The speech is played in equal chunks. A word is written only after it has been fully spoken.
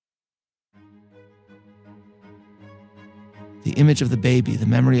The image of the baby, the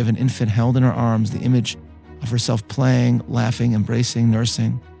memory of an infant held in her arms, the image of herself playing, laughing, embracing,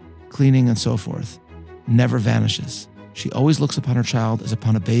 nursing, cleaning, and so forth, never vanishes. She always looks upon her child as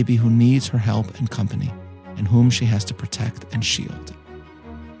upon a baby who needs her help and company, and whom she has to protect and shield.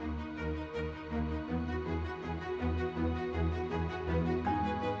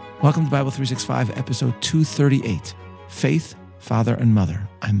 Welcome to Bible 365, episode 238, Faith, Father, and Mother.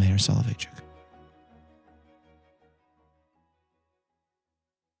 I'm Meir Soloveichik.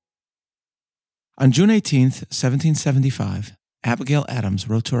 On June 18th, 1775, Abigail Adams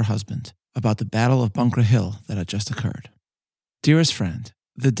wrote to her husband about the Battle of Bunker Hill that had just occurred. Dearest friend,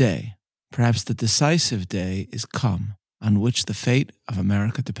 the day, perhaps the decisive day, is come on which the fate of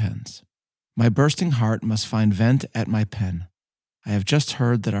America depends. My bursting heart must find vent at my pen. I have just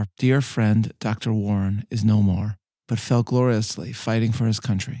heard that our dear friend Dr. Warren is no more, but fell gloriously fighting for his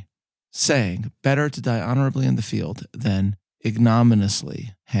country, saying, better to die honorably in the field than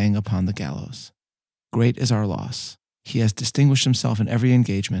ignominiously hang upon the gallows. Great is our loss. He has distinguished himself in every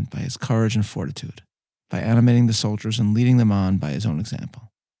engagement by his courage and fortitude, by animating the soldiers and leading them on by his own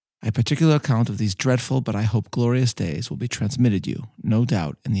example. A particular account of these dreadful but I hope glorious days will be transmitted you, no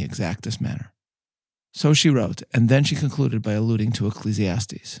doubt, in the exactest manner. So she wrote, and then she concluded by alluding to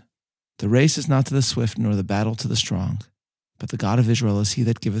Ecclesiastes. The race is not to the swift nor the battle to the strong, but the God of Israel is he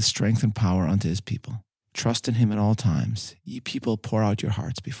that giveth strength and power unto his people. Trust in him at all times. Ye people, pour out your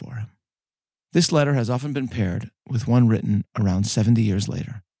hearts before him. This letter has often been paired with one written around 70 years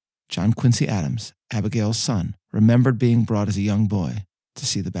later. John Quincy Adams, Abigail's son, remembered being brought as a young boy to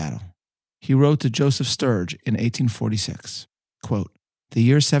see the battle. He wrote to Joseph Sturge in 1846, quote, the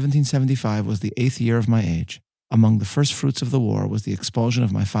year 1775 was the 8th year of my age. Among the first fruits of the war was the expulsion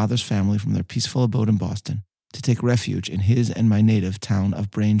of my father's family from their peaceful abode in Boston to take refuge in his and my native town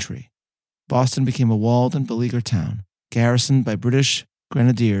of Braintree. Boston became a walled and beleaguered town, garrisoned by British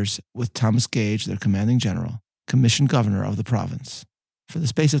grenadiers with Thomas Gage, their commanding general, commissioned governor of the province. For the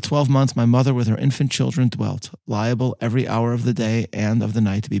space of 12 months, my mother with her infant children dwelt, liable every hour of the day and of the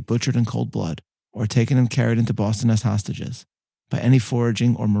night to be butchered in cold blood, or taken and carried into Boston as hostages, by any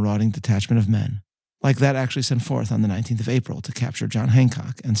foraging or marauding detachment of men, like that actually sent forth on the 19th of April to capture John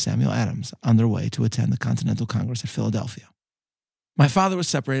Hancock and Samuel Adams on their way to attend the Continental Congress at Philadelphia. My father was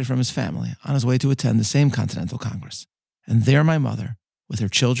separated from his family on his way to attend the same Continental Congress, and there my mother, with her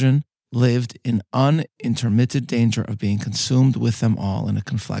children, lived in unintermitted danger of being consumed with them all in a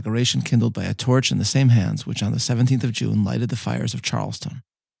conflagration kindled by a torch in the same hands which on the 17th of June lighted the fires of Charleston.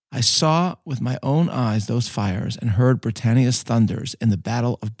 I saw with my own eyes those fires and heard Britannia's thunders in the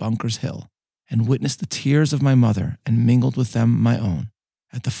Battle of Bunker's Hill, and witnessed the tears of my mother and mingled with them my own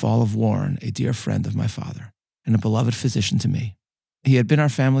at the fall of Warren, a dear friend of my father, and a beloved physician to me. He had been our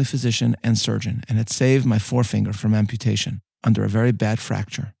family physician and surgeon and had saved my forefinger from amputation under a very bad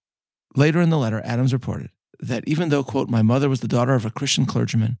fracture. Later in the letter, Adams reported that even though, quote, my mother was the daughter of a Christian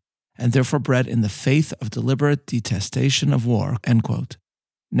clergyman and therefore bred in the faith of deliberate detestation of war, end quote,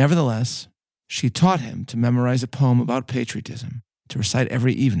 nevertheless, she taught him to memorize a poem about patriotism to recite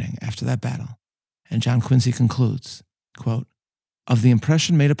every evening after that battle. And John Quincy concludes, quote, of the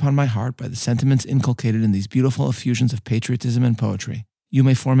impression made upon my heart by the sentiments inculcated in these beautiful effusions of patriotism and poetry, you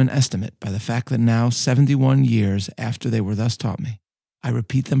may form an estimate by the fact that now, 71 years after they were thus taught me, I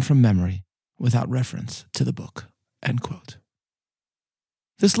repeat them from memory without reference to the book, end quote.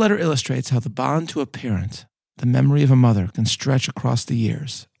 This letter illustrates how the bond to a parent, the memory of a mother, can stretch across the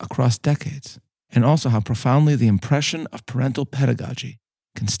years, across decades, and also how profoundly the impression of parental pedagogy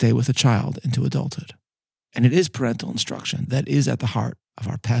can stay with a child into adulthood. And it is parental instruction that is at the heart of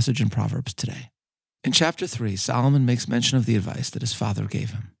our passage in Proverbs today. In chapter 3, Solomon makes mention of the advice that his father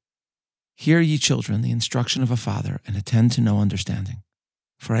gave him. Hear, ye children, the instruction of a father, and attend to no understanding.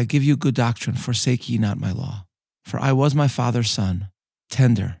 For I give you good doctrine, forsake ye not my law. For I was my father's son,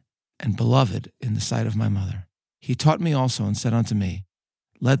 tender and beloved in the sight of my mother. He taught me also and said unto me,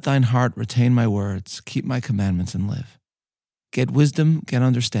 let thine heart retain my words, keep my commandments and live. Get wisdom, get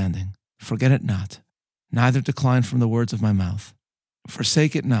understanding, forget it not, neither decline from the words of my mouth.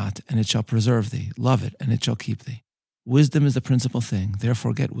 Forsake it not, and it shall preserve thee. Love it, and it shall keep thee. Wisdom is the principal thing,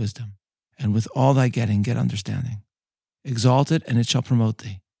 therefore get wisdom. And with all thy getting, get understanding. Exalt it, and it shall promote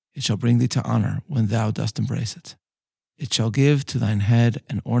thee. It shall bring thee to honor when thou dost embrace it. It shall give to thine head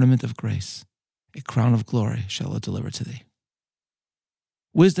an ornament of grace. A crown of glory shall it deliver to thee.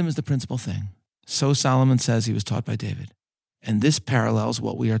 Wisdom is the principal thing. So Solomon says he was taught by David. And this parallels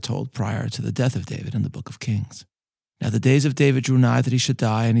what we are told prior to the death of David in the book of Kings. Now the days of David drew nigh that he should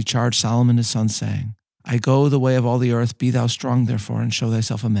die, and he charged Solomon his son, saying, I go the way of all the earth, be thou strong therefore, and show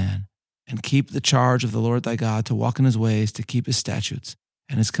thyself a man. and keep the charge of the Lord thy God, to walk in his ways, to keep his statutes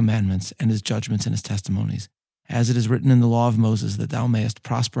and his commandments and his judgments and his testimonies, as it is written in the law of Moses, that thou mayest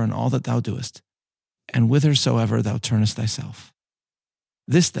prosper in all that thou doest, and whithersoever thou turnest thyself.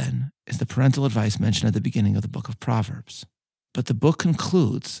 This, then, is the parental advice mentioned at the beginning of the book of Proverbs. But the book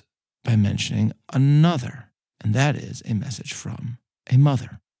concludes by mentioning another, and that is a message from a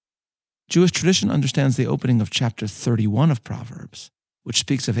mother. Jewish tradition understands the opening of chapter 31 of Proverbs, which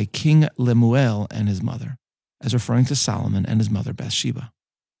speaks of a king Lemuel and his mother, as referring to Solomon and his mother Bathsheba.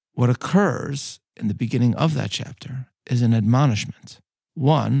 What occurs in the beginning of that chapter is an admonishment,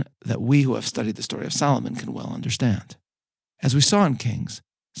 one that we who have studied the story of Solomon can well understand. As we saw in Kings,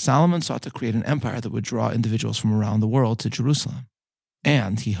 Solomon sought to create an empire that would draw individuals from around the world to Jerusalem,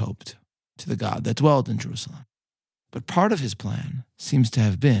 and he hoped to the God that dwelled in Jerusalem. But part of his plan seems to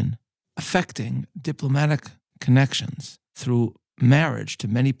have been affecting diplomatic connections through marriage to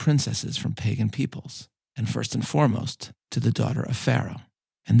many princesses from pagan peoples, and first and foremost to the daughter of Pharaoh.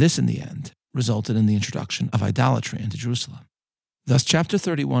 And this, in the end, resulted in the introduction of idolatry into Jerusalem. Thus, chapter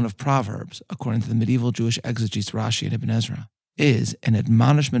 31 of Proverbs, according to the medieval Jewish exegetes Rashi and Ibn Ezra, is an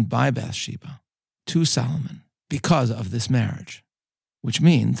admonishment by Bathsheba to Solomon because of this marriage, which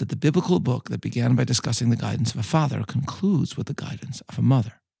means that the biblical book that began by discussing the guidance of a father concludes with the guidance of a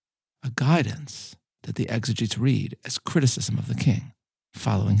mother, a guidance that the exegetes read as criticism of the king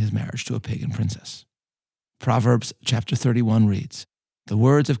following his marriage to a pagan princess. Proverbs chapter 31 reads, "The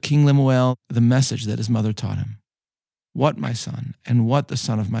words of King Lemuel, the message that his mother taught him. What, my son, and what the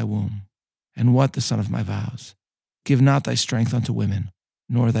son of my womb, and what the son of my vows? Give not thy strength unto women,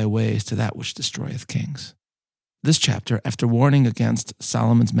 nor thy ways to that which destroyeth kings." This chapter, after warning against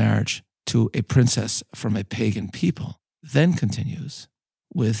Solomon's marriage to a princess from a pagan people, then continues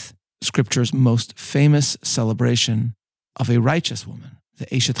with Scripture's most famous celebration of a righteous woman, the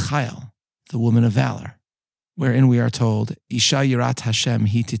Eshet Chayil, the woman of valor, wherein we are told, "Isha yirat Hashem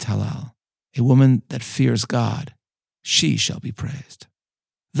hi titalal," a woman that fears God, she shall be praised.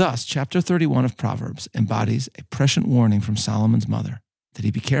 Thus, chapter 31 of Proverbs embodies a prescient warning from Solomon's mother that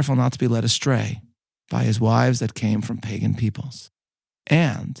he be careful not to be led astray by his wives that came from pagan peoples.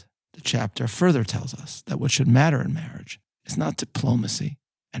 And the chapter further tells us that what should matter in marriage is not diplomacy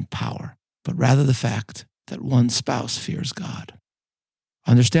and power, but rather the fact that one spouse fears God.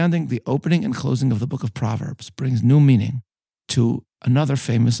 Understanding the opening and closing of the book of Proverbs brings new meaning to another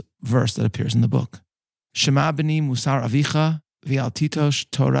famous verse that appears in the book. Shema b'ni musar avicha v'al titosh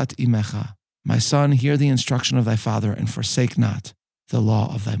torat imecha. My son, hear the instruction of thy father and forsake not the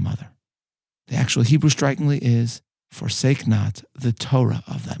law of thy mother. The actual Hebrew strikingly is, forsake not the Torah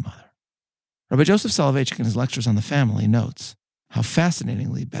of thy mother. Rabbi Joseph Soloveitchik in his lectures on the family notes how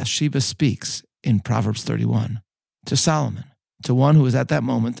fascinatingly Bathsheba speaks in Proverbs 31 to Solomon, to one who is at that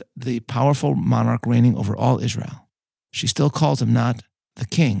moment the powerful monarch reigning over all Israel. She still calls him not the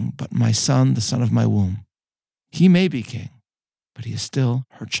king, but my son, the son of my womb. He may be king, but he is still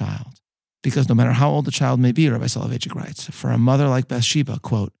her child. Because no matter how old the child may be, Rabbi Soloveitchik writes, for a mother like Bathsheba,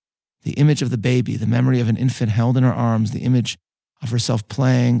 quote, the image of the baby, the memory of an infant held in her arms, the image of herself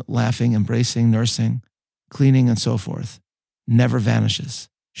playing, laughing, embracing, nursing, cleaning, and so forth, never vanishes.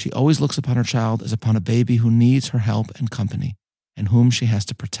 She always looks upon her child as upon a baby who needs her help and company, and whom she has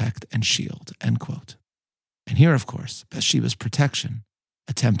to protect and shield, end quote. And here, of course, Bathsheba's protection,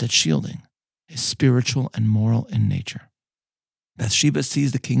 attempt at shielding, is spiritual and moral in nature. Bathsheba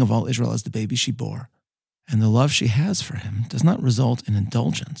sees the king of all Israel as the baby she bore, and the love she has for him does not result in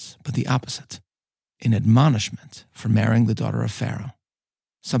indulgence, but the opposite, in admonishment for marrying the daughter of Pharaoh,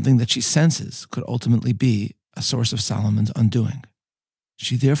 something that she senses could ultimately be a source of Solomon's undoing.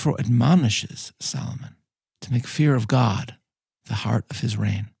 She therefore admonishes Solomon to make fear of God the heart of his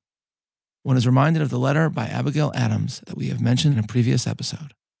reign. One is reminded of the letter by Abigail Adams that we have mentioned in a previous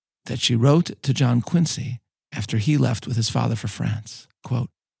episode, that she wrote to John Quincy after he left with his father for France, quote,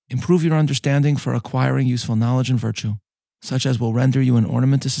 improve your understanding for acquiring useful knowledge and virtue, such as will render you an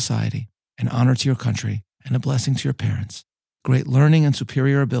ornament to society, an honor to your country, and a blessing to your parents. Great learning and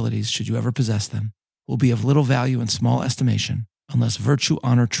superior abilities, should you ever possess them, will be of little value and small estimation unless virtue,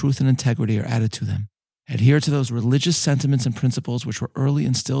 honor, truth, and integrity are added to them. Adhere to those religious sentiments and principles which were early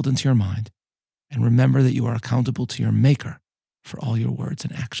instilled into your mind, and remember that you are accountable to your Maker for all your words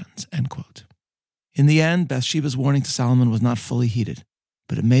and actions, end quote. In the end, Bathsheba's warning to Solomon was not fully heeded,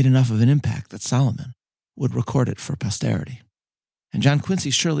 but it made enough of an impact that Solomon would record it for posterity. And John Quincy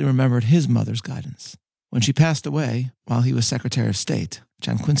surely remembered his mother's guidance. When she passed away, while he was Secretary of State,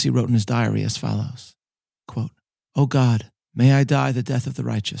 John Quincy wrote in his diary as follows, quote, O God, may I die the death of the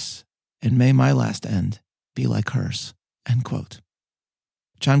righteous, and may my last end be like hers, end quote.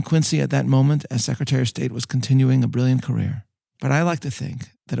 John Quincy at that moment as Secretary of State was continuing a brilliant career. But I like to think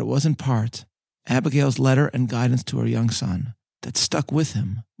that it was in part Abigail's letter and guidance to her young son that stuck with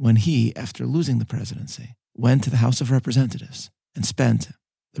him when he, after losing the presidency, went to the House of Representatives and spent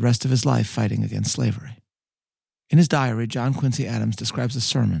the rest of his life fighting against slavery. In his diary, John Quincy Adams describes a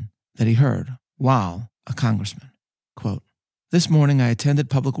sermon that he heard while a congressman. Quote, "This morning I attended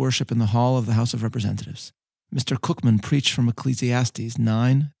public worship in the hall of the House of Representatives. Mr. Cookman preached from Ecclesiastes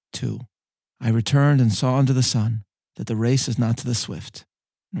 9:2. I returned and saw under the sun that the race is not to the swift,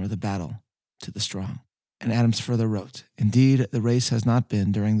 nor the battle to the strong." And Adams further wrote, "Indeed, the race has not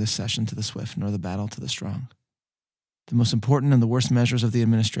been during this session to the swift, nor the battle to the strong. The most important and the worst measures of the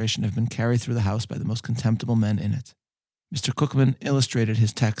administration have been carried through the House by the most contemptible men in it." Mr. Cookman illustrated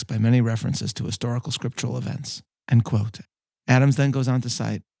his text by many references to historical scriptural events. End quote. Adams then goes on to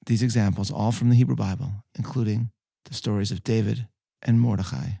cite these examples, all from the Hebrew Bible, including the stories of David and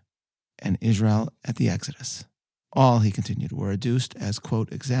Mordecai and Israel at the Exodus. All, he continued, were adduced as,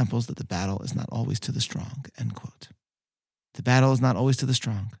 quote, examples that the battle is not always to the strong, end quote. The battle is not always to the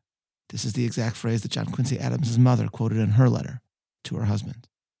strong. This is the exact phrase that John Quincy Adams' mother quoted in her letter to her husband.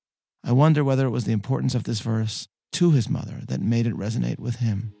 I wonder whether it was the importance of this verse to his mother that made it resonate with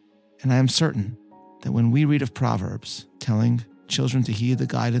him. And I am certain that when we read of Proverbs telling children to heed the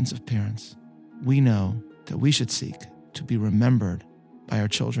guidance of parents, we know that we should seek to be remembered by our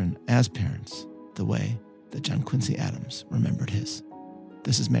children as parents the way that John Quincy Adams remembered his.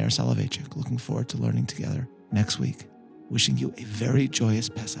 This is Meir Soloveitchik, looking forward to learning together next week. Wishing you a very joyous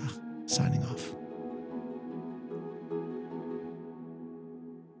Pesach. Signing off.